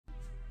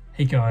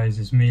Hey guys,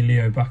 it's me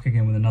Leo back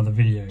again with another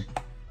video.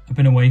 I've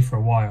been away for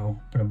a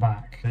while, but I'm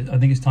back. I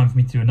think it's time for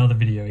me to do another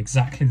video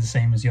exactly the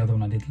same as the other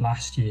one I did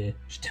last year,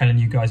 just telling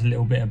you guys a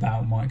little bit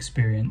about my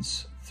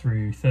experience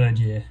through third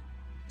year.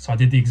 So I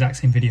did the exact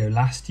same video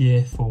last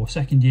year for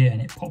second year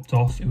and it popped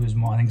off. It was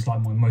I think it's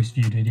like my most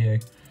viewed video.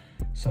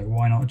 So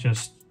why not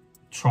just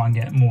try and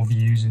get more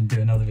views and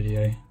do another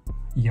video?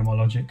 You get my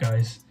logic,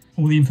 guys.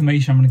 All the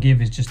information I'm going to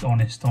give is just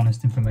honest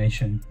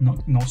information,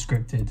 not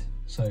scripted.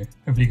 So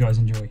hopefully you guys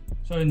enjoy.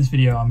 So in this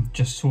video, I'm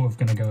just sort of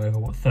going to go over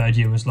what third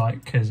year was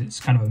like because it's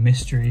kind of a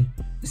mystery.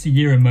 It's a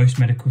year in most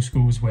medical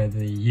schools where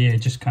the year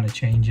just kind of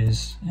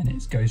changes and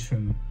it goes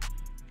from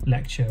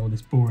lecture, all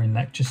this boring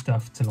lecture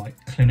stuff, to like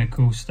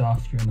clinical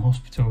stuff. You're in the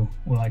hospital,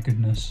 all that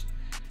goodness.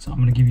 So I'm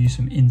going to give you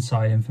some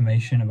inside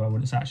information about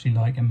what it's actually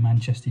like in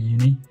Manchester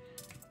Uni.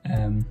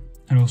 And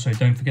also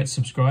don't forget to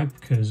subscribe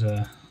because,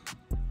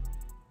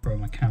 bro,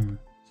 my camera.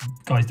 So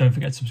guys, don't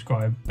forget to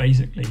subscribe.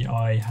 Basically,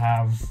 I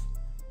have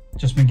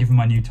just been given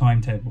my new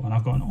timetable and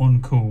I've got an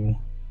on-call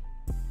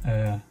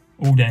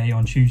all day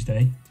on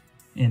Tuesday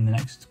in the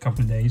next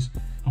couple of days.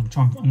 I'm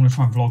going to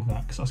try and vlog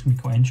that because that's going to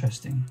be quite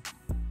interesting.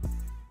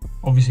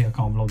 Obviously, I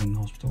can't vlog in the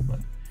hospital, but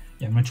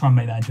yeah, I'm going to try and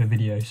make that into a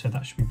video, so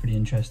that should be pretty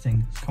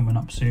interesting. It's coming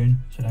up soon,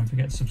 so don't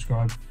forget to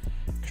subscribe.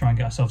 Try and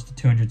get ourselves to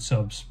 200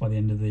 subs by the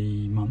end of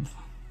the month,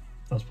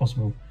 if that's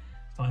possible.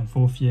 Starting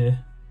fourth year.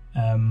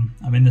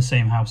 I'm in the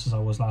same house as I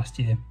was last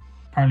year.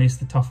 Apparently it's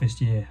the toughest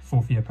year.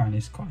 Fourth year apparently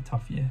is quite a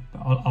tough year, but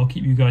I'll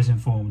keep you guys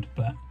informed.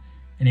 But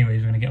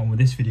anyways, we're going to get on with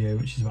this video,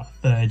 which is about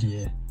third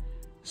year.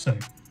 So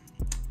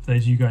for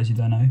those of you guys who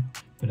don't know,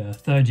 but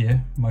third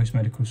year, most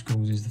medical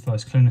schools, is the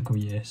first clinical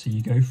year. So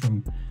you go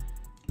from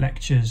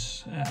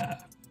lectures,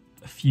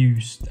 a few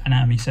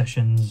anatomy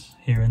sessions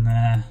here and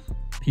there,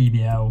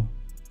 PBL,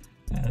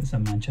 it's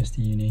at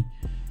Manchester Uni,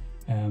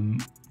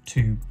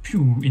 to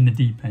in the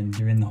deep end.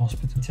 You're in the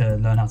hospital to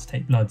learn how to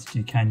take blood, to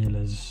do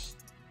cannulas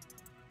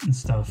and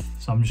stuff.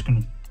 So I'm just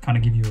going to kind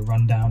of give you a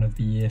rundown of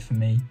the year for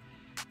me.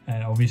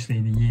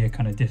 Obviously the year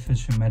kind of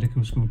differs from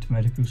medical school to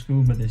medical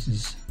school, but this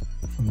is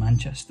from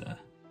Manchester.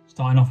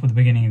 Starting off with the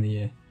beginning of the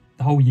year,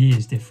 the whole year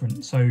is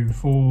different. So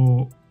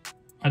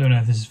I don't know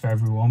if this is for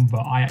everyone,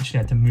 but I actually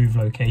had to move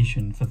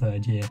location for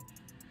third year,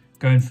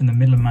 going from the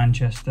middle of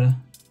Manchester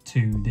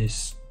to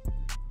this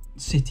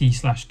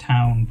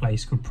city/town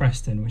place called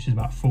Preston, which is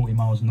about 40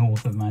 miles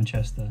north of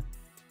Manchester.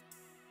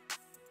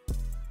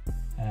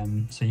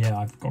 So yeah,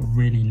 I've got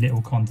really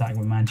little contact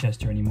with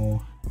Manchester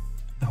anymore.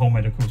 The whole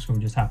medical school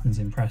just happens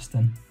in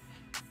Preston.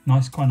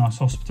 Quite nice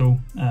hospital.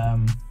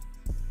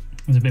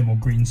 There's a bit more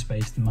green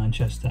space than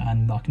Manchester,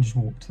 and I can just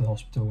walk to the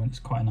hospital, and it's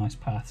quite a nice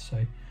path. So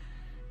I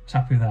was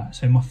happy with that.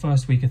 So my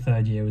first week of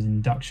third year was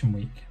induction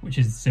week, which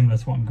is similar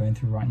to what I'm going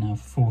through right now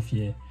for fourth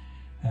year.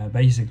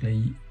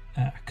 Basically,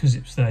 because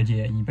it was third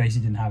year, you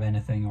basically didn't have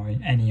anything or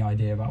any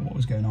idea about what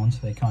was going on.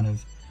 So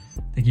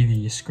they give you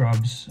your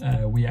scrubs.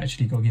 We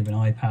actually got given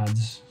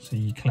iPads, so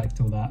you collect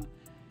all that.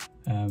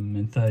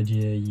 In third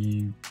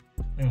year,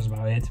 that was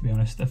about it, to be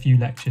honest. A few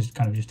lectures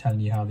kind of just telling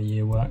you how the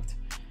year worked.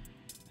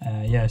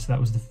 Yeah, so that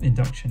was the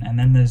induction. And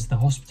then there's the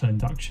hospital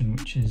induction,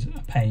 which is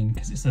a pain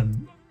because it's a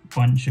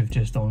bunch of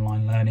just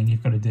online learning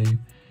you've got to do.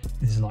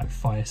 This is like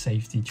fire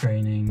safety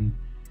training,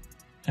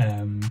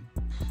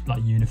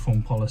 like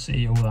uniform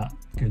policy, all that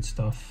good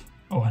stuff.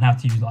 Oh, and how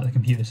to use like the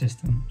computer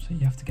system. So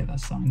you have to get that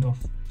signed off.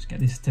 Just get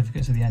these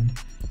certificates at the end.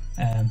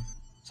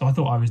 So I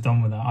thought I was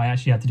done with that. I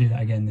actually had to do that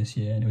again this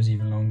year and it was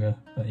even longer.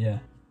 But yeah,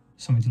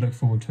 something to look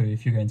forward to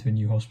if you're going to a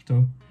new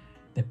hospital.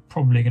 They're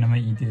probably going to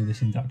make you do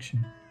this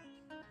induction.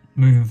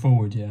 Moving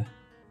forward, yeah,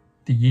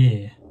 the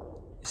year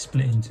is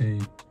split into,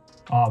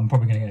 I'm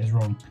probably going to get this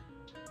wrong,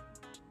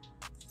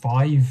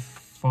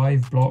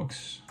 five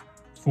blocks,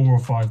 4 or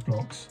 5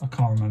 blocks, I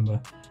can't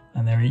remember.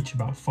 And they're each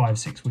about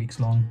 5-6 weeks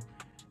long.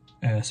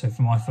 So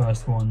for my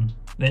first one,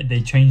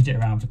 they changed it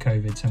around for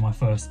COVID, so my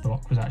first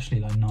block was actually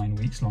like 9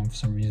 weeks long for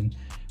some reason,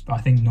 but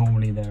I think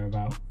normally they're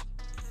about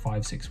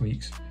 5-6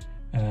 weeks.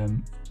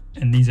 And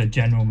these are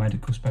general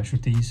medical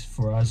specialties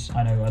for us.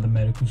 I know other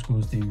medical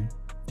schools do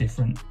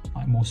different,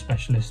 like more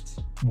specialist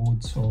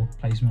wards or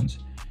placements.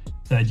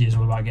 Third year is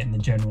all about getting the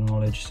general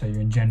knowledge, so you're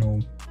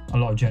in a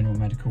lot of general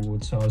medical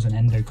wards. So I was an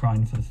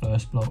endocrine for the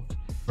first block,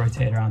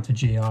 rotated around to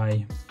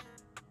GI.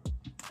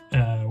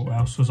 What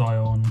else was I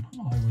on?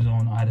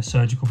 I had a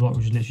surgical block,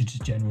 which is literally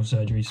just general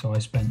surgery. So I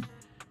spent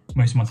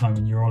most of my time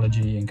in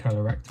urology and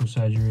colorectal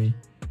surgery.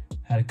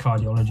 I had a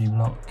cardiology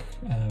block.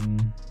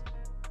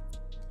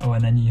 Oh,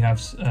 and then you have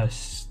a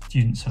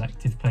student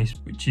selective place,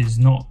 which is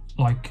not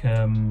like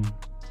an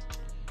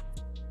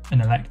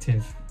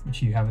elective,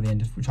 which you have at the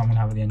end of, which I'm going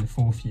to have at the end of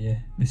fourth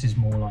year. This is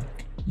more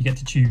like you get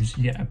to choose.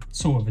 You get a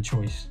sort of a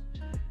choice.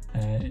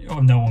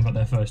 No one got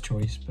their first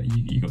choice, but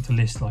you got to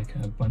list like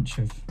a bunch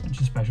of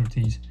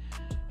specialties.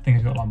 I think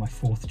I got like my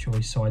 4th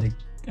choice, so I did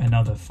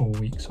another 4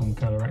 weeks on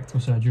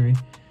colorectal surgery.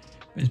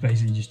 But it's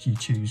basically just you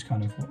choose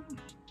kind of what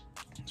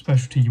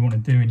specialty you want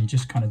to do, and you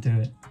just kind of do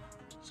it.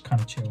 It's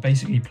kind of chill.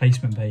 Basically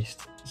placement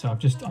based. So I've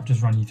just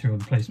run you through all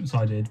the placements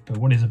I did, but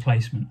what is a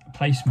placement? A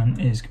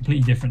placement is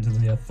completely different to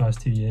the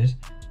first 2 years.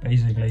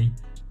 Basically,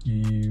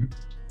 you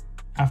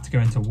have to go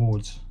into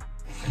wards.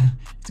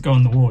 To go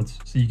on the wards.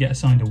 So you get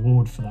assigned a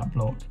ward for that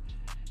block.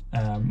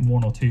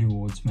 1 or 2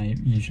 wards,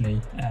 maybe,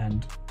 usually,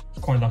 and I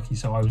was quite lucky.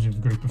 So I was with a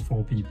group of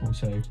 4 people,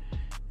 so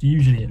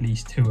usually at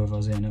least 2 of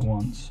us in at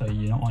once, so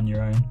you're not on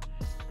your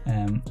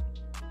own.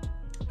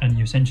 And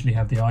you essentially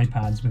have the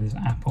iPads with this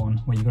app on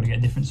where you've got to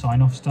get different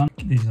sign-offs done.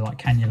 These are like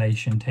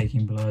cannulation,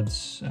 taking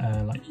bloods,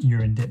 like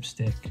urine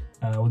dipstick,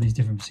 all these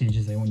different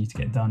procedures they want you to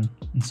get done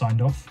and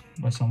signed off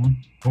by someone.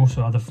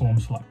 Also other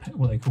forms for like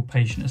what they call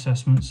patient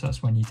assessments.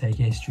 That's when you take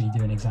a history,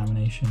 do an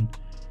examination,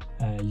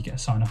 you get a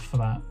sign-off for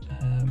that.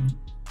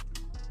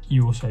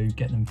 You also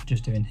get them for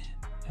just doing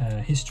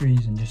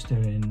histories and just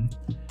doing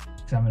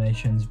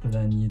examinations, but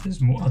then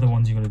there's more other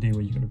ones you've got to do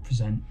where you've got to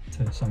present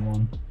to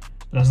someone.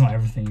 But that's not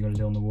everything you've got to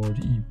do on the ward.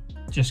 You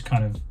just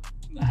kind of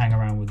hang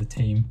around with the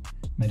team,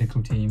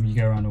 medical team. You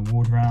go around on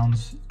ward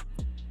rounds.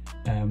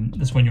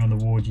 That's when you're on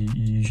the ward, you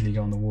usually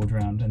go on the ward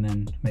round and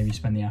then maybe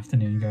spend the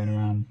afternoon going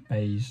around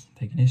bays,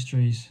 taking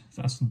histories.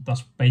 So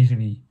that's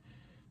basically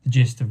the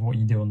gist of what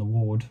you do on the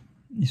ward.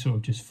 You sort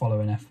of just follow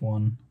an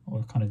F1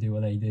 or kind of do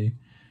what they do.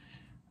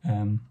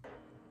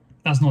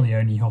 That's not the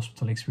only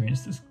hospital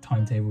experience that's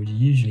timetabled. You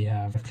usually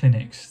have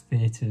clinics,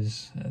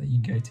 theatres that you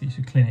can go to.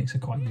 So clinics are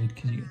quite good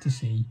because you get to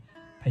see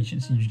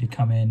patients usually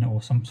come in,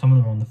 or some of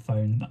them are on the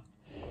phone.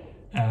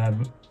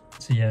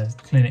 So yeah,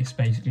 clinics,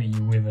 basically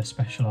you're with a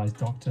specialised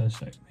doctor,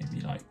 so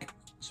maybe like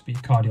be a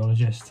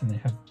cardiologist, and they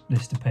have a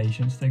list of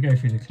patients. They go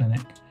through the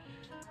clinic.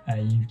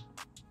 You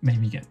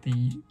maybe get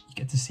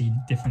to see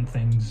different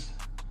things.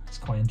 It's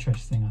quite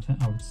interesting,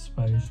 I would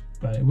suppose.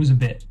 But it was a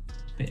bit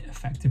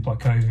affected by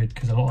COVID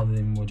because a lot of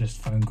them were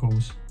just phone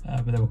calls,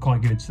 but they were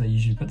quite good, so they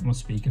usually put them on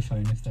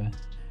speakerphone if they're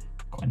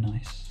quite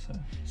nice, so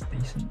it's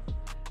decent.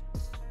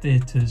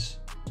 Theatres,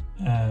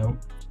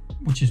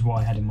 which is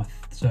what I had in my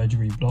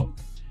surgery block,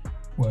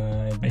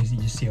 where basically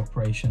you just see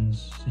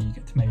operations, so you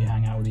get to maybe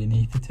hang out with the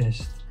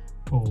anaesthetist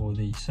or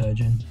the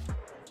surgeon,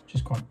 which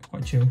is quite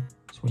chill.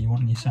 That's what you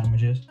want in your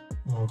sandwiches.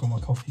 Oh, I've got my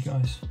coffee,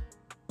 guys.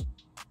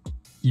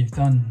 You've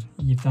done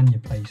your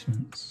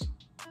placements.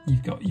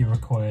 You've got your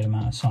required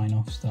amount of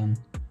sign-offs done.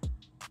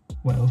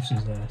 What else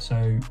is there?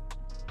 So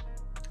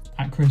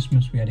at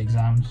Christmas we had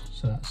exams,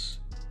 so that's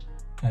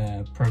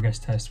progress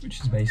test, which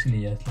is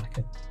basically like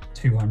a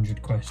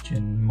 200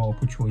 question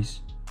multiple choice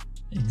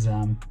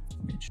exam,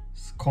 which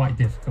is quite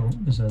difficult.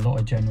 There's a lot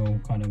of general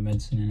kind of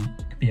medicine in it.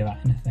 It could be about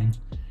anything.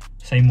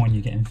 Same one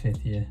you get in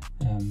 5th year,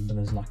 but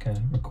there's like a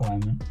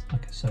requirement,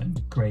 like a certain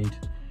grade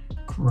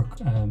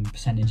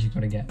percentage you've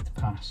got to get to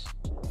pass.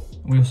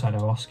 And we also had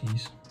our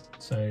OSCEs,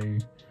 so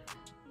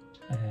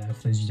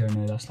for those you don't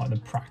know, that's like the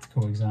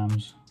practical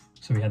exams.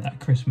 So we had that at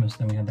Christmas,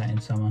 then we had that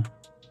in summer.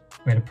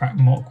 We had a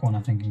mock one, I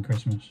think, in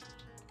Christmas.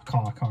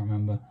 I can't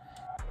remember.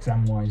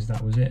 Exam-wise,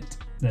 that was it.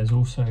 There's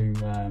also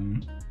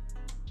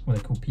what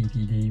they call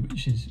PPD,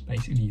 which is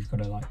basically you've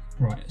got to like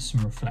write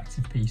some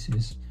reflective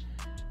pieces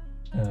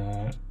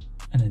and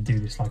then do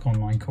this like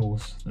online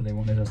course that they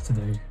wanted us to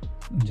do,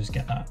 and just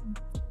get that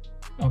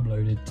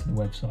uploaded to the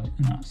website,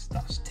 and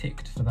that's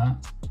ticked for that.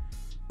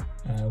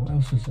 What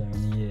else was there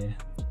in the year?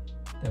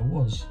 There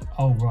was,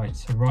 oh right,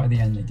 so right at the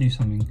end they do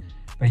something,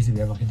 basically they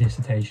have like a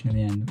dissertation at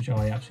the end, which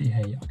I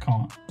absolutely hate. I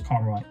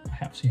can't write, I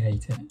absolutely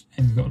hate it.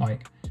 And we've got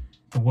like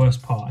the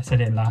worst part, I said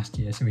it last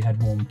year, so we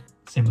had one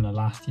similar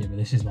last year, but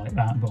this is like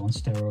that but on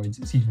steroids.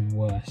 It's even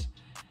worse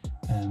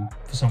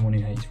for someone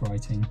who hates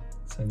writing.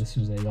 So this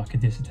was like a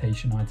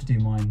dissertation. I had to do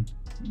mine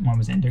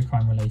was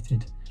endocrine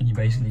related, and you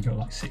basically got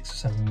like 6 or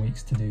 7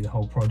 weeks to do the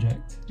whole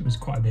project. It was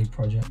quite a big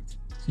project,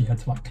 so you had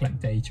to like collect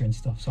data and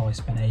stuff. So I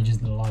spent ages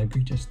in the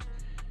library just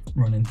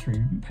running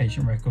through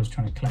patient records,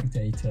 trying to collect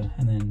data,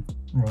 and then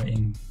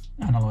writing,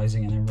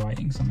 analysing, and then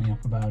writing something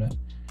up about it.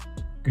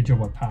 Good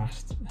job I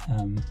passed,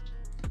 so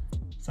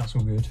that's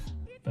all good.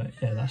 But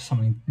yeah, that's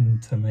something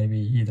to maybe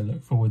either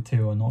look forward to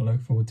or not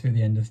look forward to at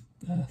the end of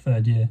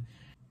 3rd year.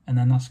 And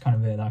then that's kind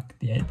of it, like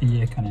the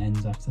year kind of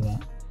ends after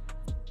that.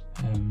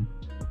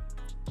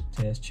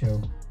 So yeah, it's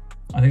chill.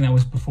 I think that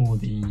was before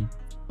the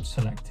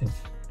selective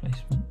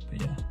placement,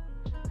 but yeah.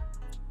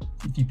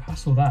 If you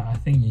pass all that, I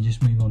think you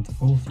just move on to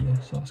 4th year.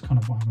 So that's kind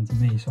of what happened to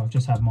me. So I've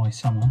just had my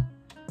summer,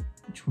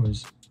 which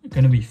was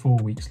going to be 4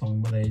 weeks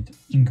long, but they'd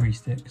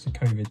increased it because of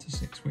COVID to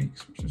 6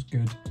 weeks, which was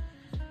good.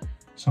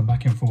 So I'm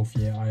back in 4th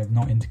year. I have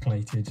not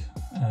intercalated.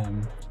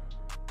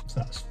 So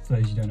that's, for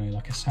those you don't know,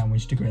 like a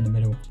sandwich degree in the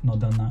middle. Not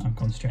done that. I'm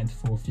gone straight into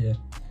 4th year.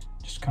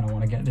 Just kind of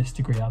want to get this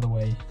degree out of the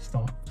way,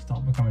 start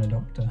becoming a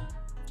doctor.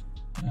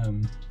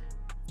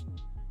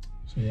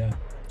 So yeah,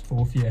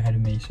 4th year ahead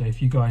of me. So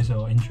if you guys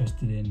are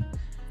interested in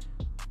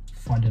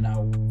finding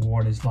out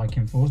what it's like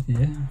in 4th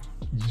year,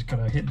 you just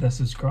gotta hit the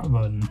subscribe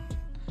button,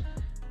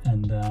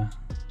 and I'll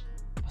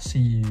see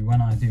you when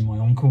I do my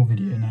encore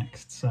video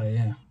next. So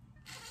yeah,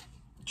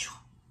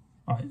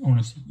 right,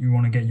 honestly, you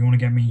want to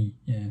get me,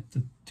 yeah,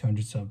 to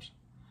 200 subs.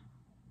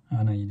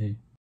 I know you do.